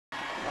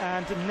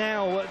And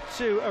now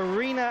to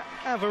Arina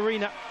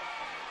Averina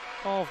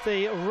of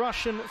the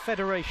Russian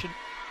Federation.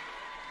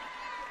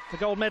 The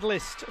gold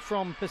medalist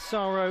from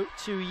Pesaro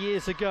 2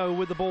 years ago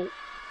with the ball.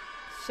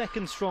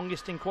 Second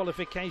strongest in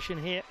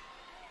qualification here,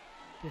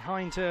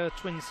 behind her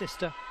twin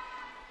sister.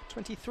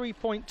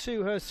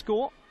 23.2 her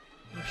score.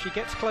 If she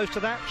gets close to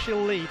that,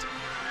 she'll lead.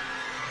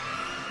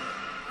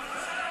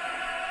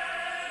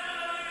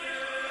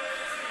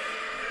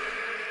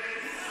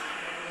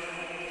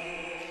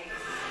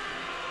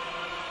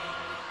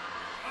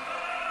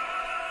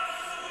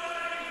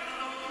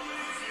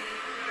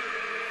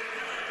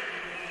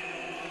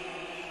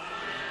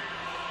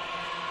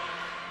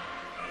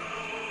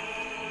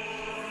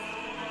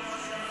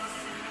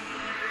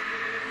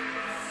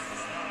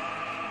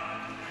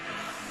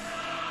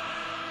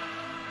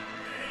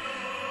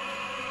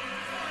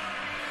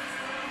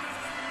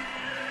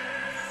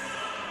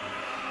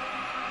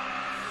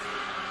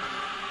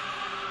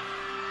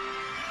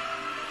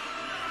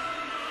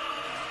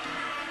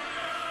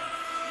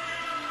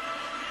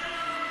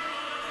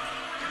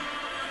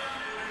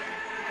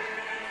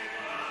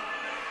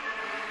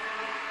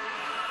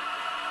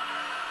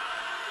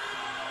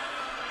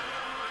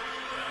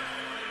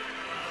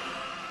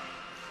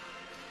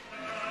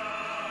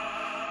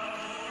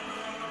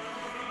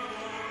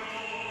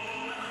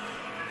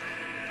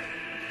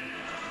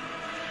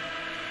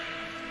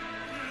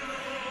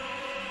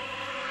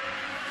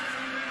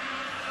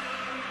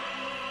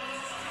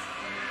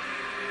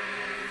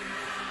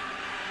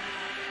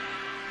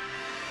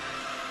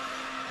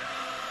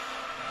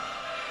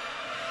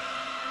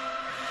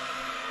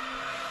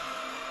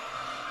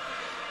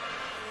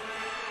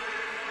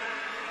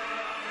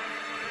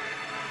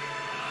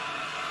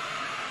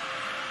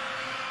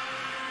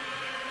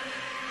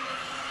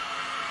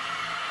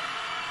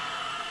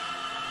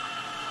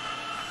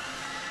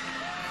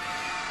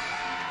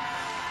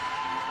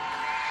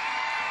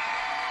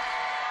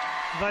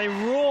 They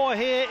roar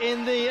here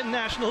in the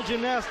National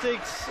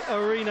Gymnastics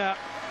Arena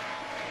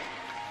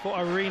for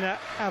Arina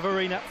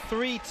Averina,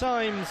 3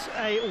 times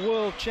a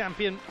world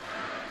champion,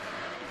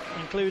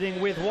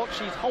 including with what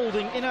she's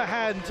holding in her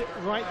hand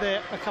right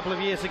there a couple of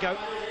years ago.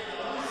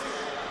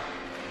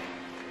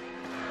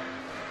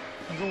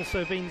 Has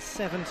also been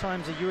 7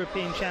 times a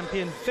European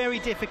champion. Very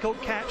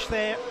difficult catch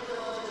there.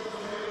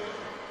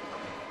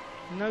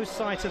 No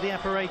sight of the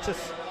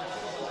apparatus.